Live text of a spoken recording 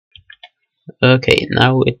Okay,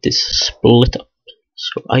 now it is split up.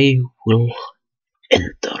 So I will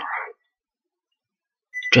enter.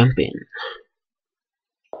 Jump in.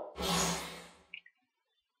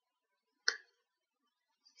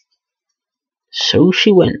 So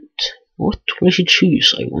she went. What will she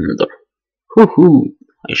choose, I wonder? Hoo hoo!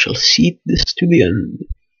 I shall see this to the end.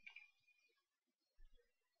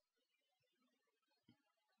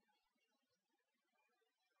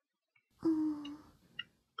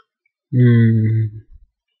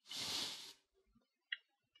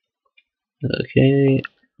 Okay,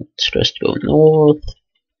 let's just go north.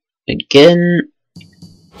 Again.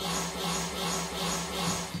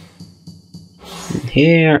 And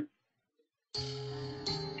here.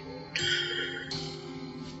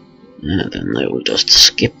 And then I will just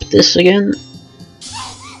skip this again.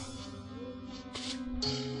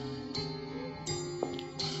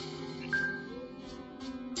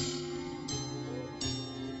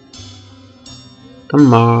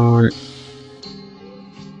 Come on.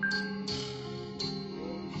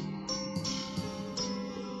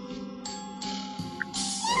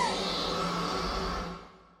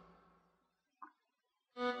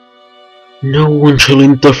 No one shall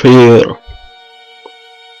interfere.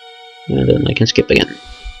 And then I can skip again.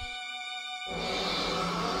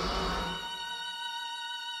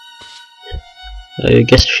 I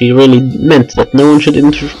guess she really meant that no one should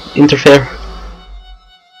interfere,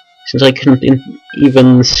 since I couldn't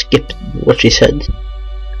even skip what she said.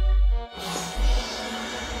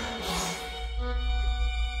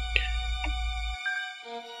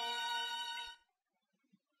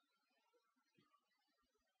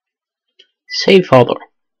 Save father.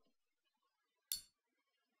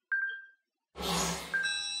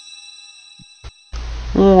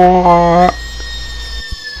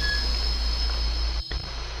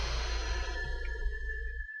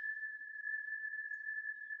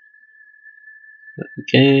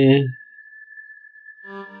 Okay.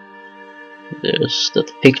 There's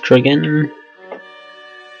that picture again.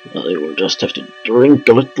 I will just have to drink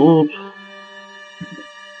a little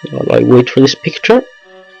while I wait for this picture.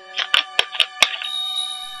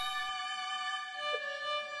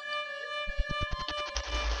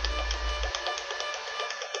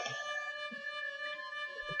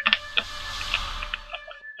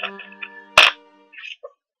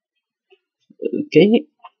 Okay.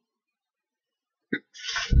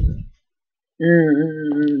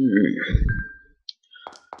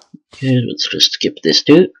 Okay, let's just skip this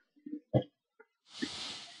too.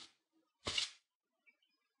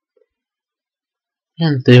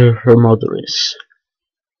 And there her mother is.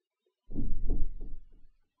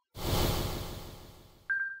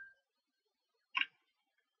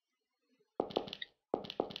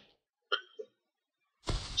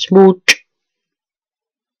 Smooch.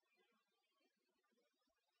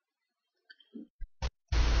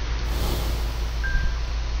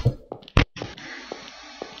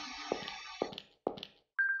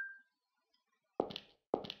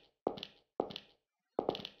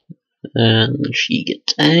 And she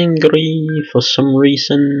gets angry for some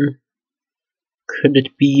reason. Could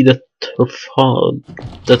it be that her father,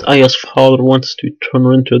 that Aya's father wants to turn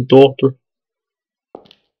her into a daughter?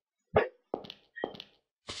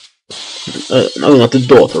 No, not a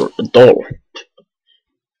daughter, a doll.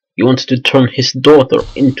 He wants to turn his daughter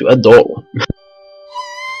into a doll.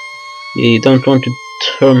 You don't want to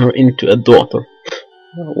turn her into a daughter.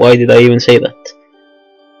 Why did I even say that?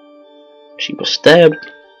 She was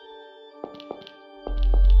stabbed.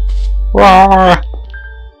 Roar!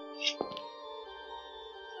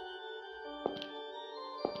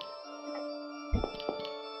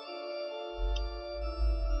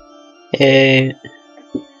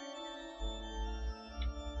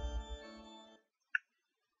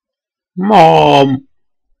 Mom!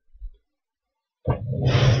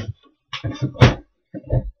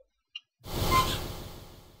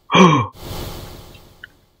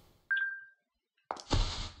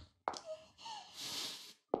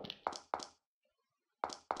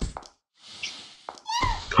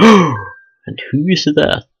 And who is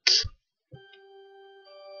that?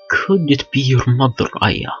 Could it be your mother,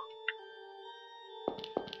 Aya?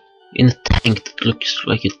 In a tank that looks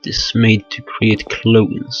like it is made to create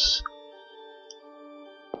clones.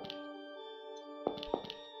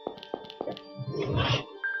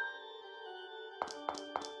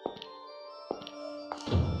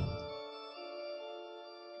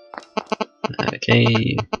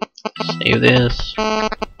 Okay, save this.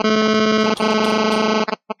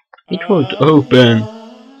 It won't open.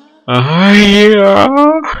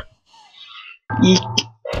 Eek.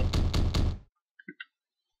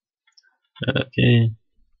 Okay.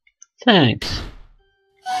 Thanks.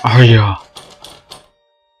 Arya.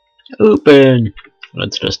 Open!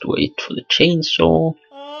 Let's just wait for the chainsaw.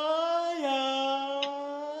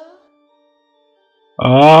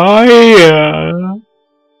 Oh yeah!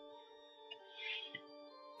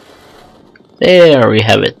 There we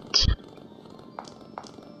have it.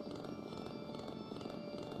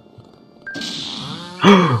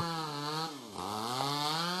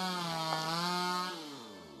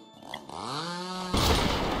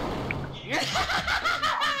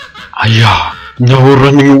 Aya! No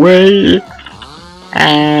running away!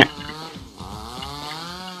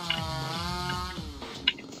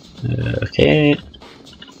 Okay.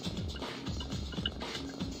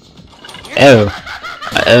 Oh,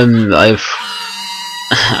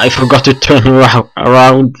 I forgot to turn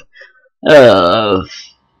around.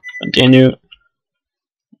 Continue.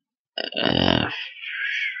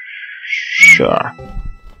 Sure.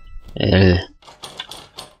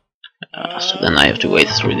 So then I have to wait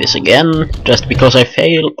through this again, just because I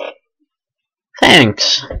failed.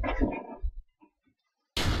 Thanks.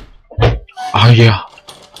 Oh yeah.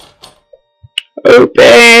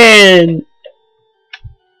 Open!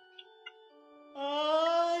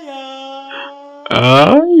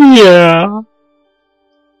 Oh yeah.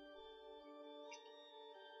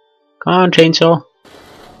 Come on, chainsaw.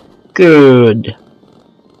 Good.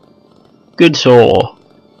 Good saw.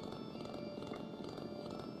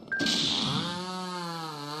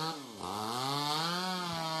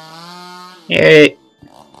 Yay.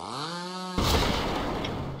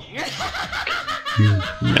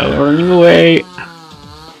 No running away.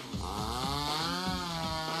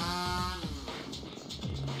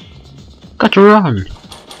 Got to run.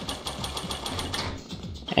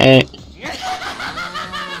 Hey.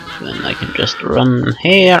 Then I can just run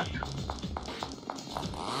here.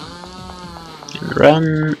 And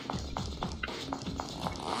run.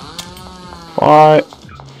 Bye.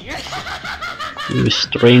 You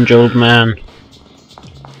strange old man.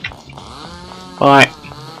 Bye.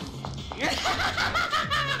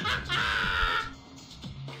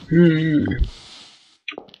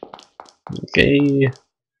 Okay.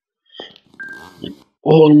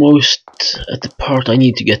 Almost at the part I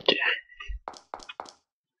need to get to.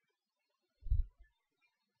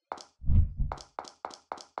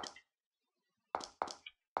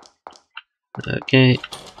 Okay.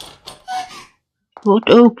 Won't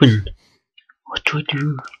open. What do I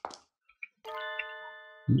do?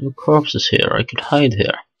 No corpses here. I could hide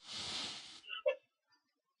here.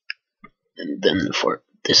 And then for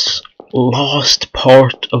this last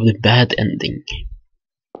part of the bad ending,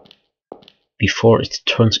 before it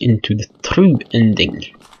turns into the true ending.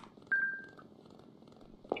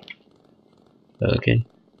 Okay.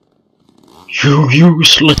 You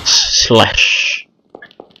useless slash.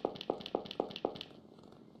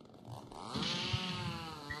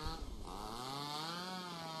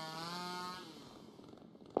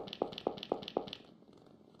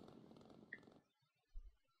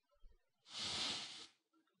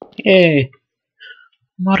 Hey,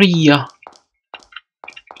 Maria.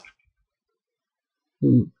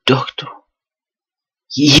 Doctor.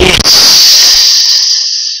 Yes!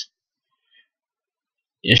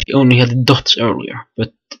 Yeah, she only had the dots earlier,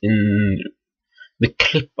 but in the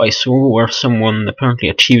clip I saw where someone apparently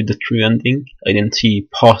achieved the true ending, I didn't see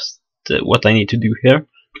past what I need to do here.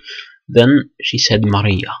 Then she said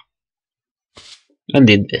Maria. And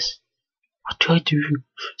did this. What do I do?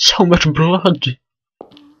 So much blood!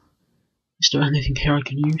 Is there anything here I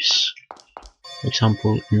can use? For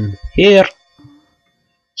example, in here.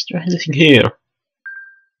 Is there anything here?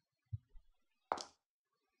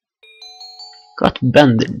 Got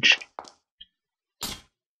bandage.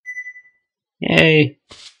 Yay!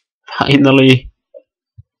 Finally!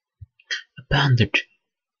 A bandage.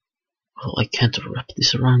 Well, I can't wrap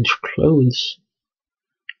this around your clothes.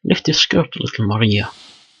 Lift your skirt a little, Maria.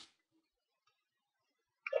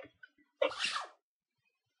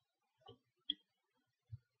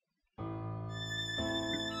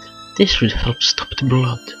 This should help stop the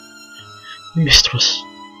blood. Mistress,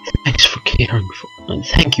 thank you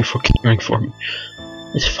for caring for me.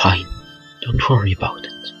 It's fine. Don't worry about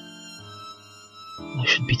it. I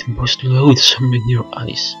should be the most loathsome in your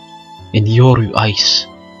eyes. In your eyes.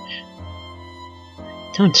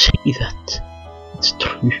 Don't say that. It's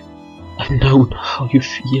true. I've known how you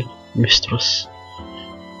feel, mistress.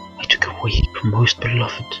 I took away your most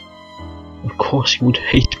beloved. Of course you would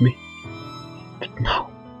hate me. But now,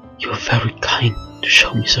 you are very kind to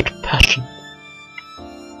show me such passion.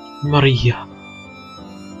 Maria.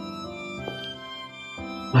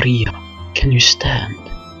 Maria, can you stand?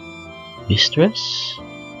 Mistress?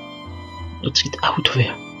 Let's get out of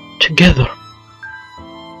here. Together.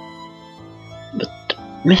 But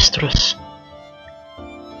Mistress.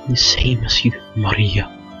 The same as you, Maria.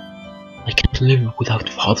 I can't live without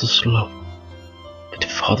Father's love. But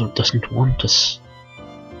Father doesn't want us.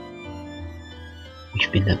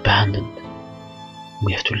 We've been abandoned.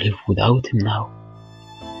 We have to live without him now.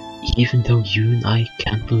 Even though you and I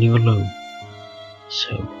can't live alone.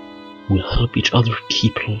 So, we'll help each other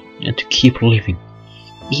to keep living.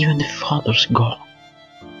 Even if Father's gone.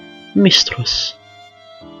 Mistress.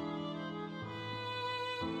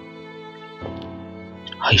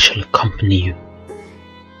 I shall accompany you.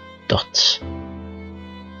 Dots.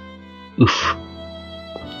 Oof.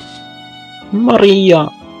 Maria!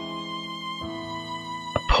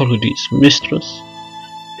 Apologies, mistress,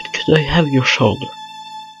 but could I have your shoulder?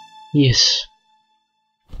 Yes.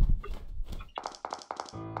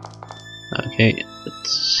 Okay,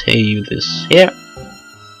 let's save this here.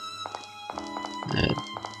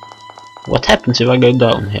 What happens if I go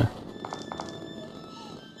down here?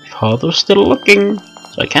 Father's still looking,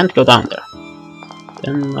 so I can't go down there.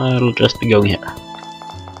 Then I'll just be going here.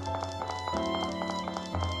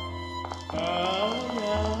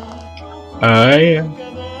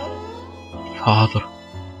 Father,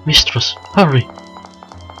 mistress, hurry!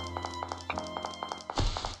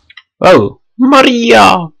 Oh,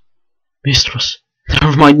 Maria! Mistress,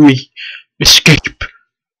 never mind me. Escape!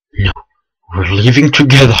 No, we're leaving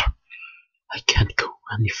together. I can't go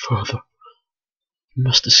any further. You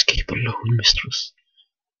must escape alone, mistress.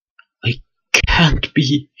 I can't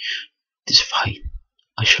be. It is fine.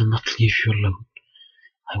 I shall not leave you alone.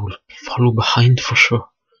 I will follow behind for sure.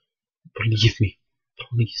 Believe me,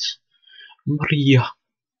 please. Maria.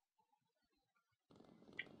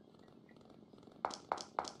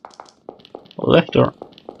 Left or...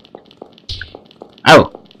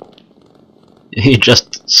 Oh! He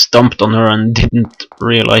just stomped on her and didn't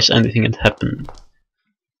realize anything had happened.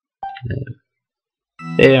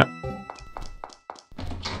 There.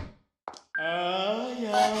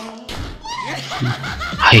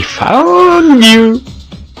 I found you!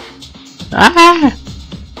 Ah!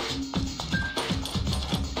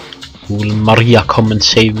 Will Maria come and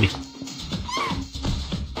save me?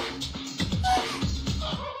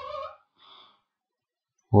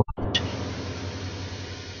 What?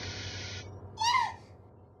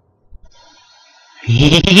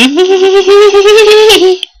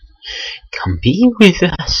 Come be with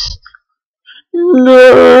us.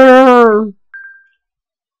 No.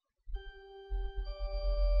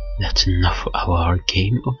 That's enough of our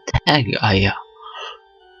game of tag, Aya.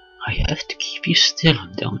 I have to keep you still,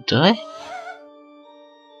 don't I?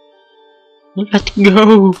 Let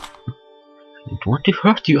go! I don't want to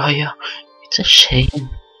hurt you, Aya. It's a shame.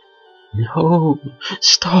 No,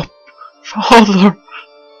 stop, Father!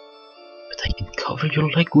 But I can cover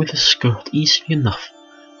your leg with a skirt easily enough,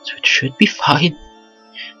 so it should be fine.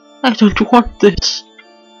 I don't want this.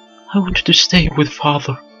 I want to stay with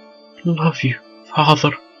Father. Love you,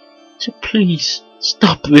 Father. So please,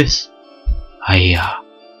 stop this. Aya.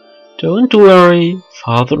 Don't worry,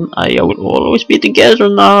 Father and Aya will always be together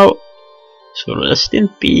now. So rest in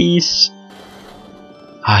peace.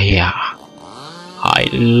 Aya, I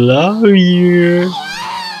love you.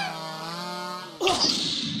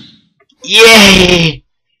 Yay!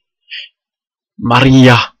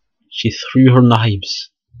 Maria, she threw her knives.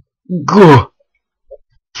 Go!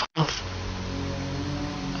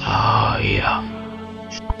 Aya,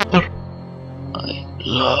 Father, I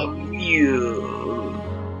love you.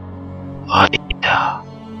 Aya.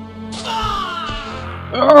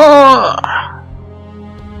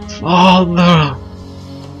 Father!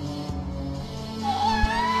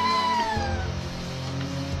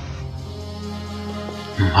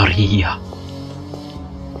 Maria.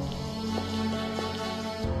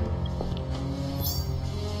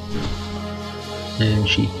 And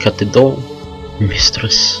she cut the door.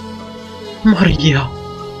 Mistress. Maria.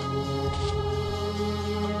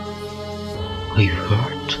 Are you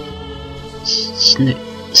hurt?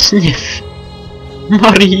 Sniff.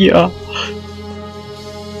 Maria.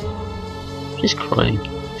 She's crying.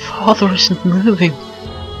 Father isn't moving.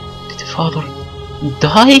 Did Father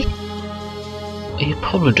die? I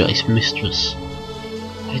apologize, mistress.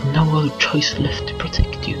 I had no other choice left to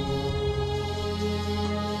protect you.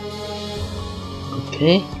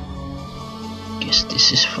 Okay. Guess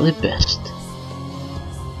this is for the best.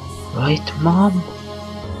 Right, Mom?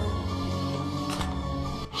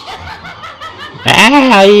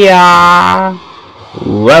 Ah, yeah.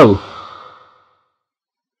 Whoa.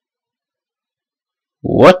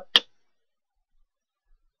 What?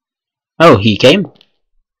 Oh, he came?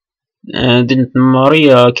 Didn't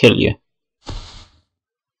Maria kill you?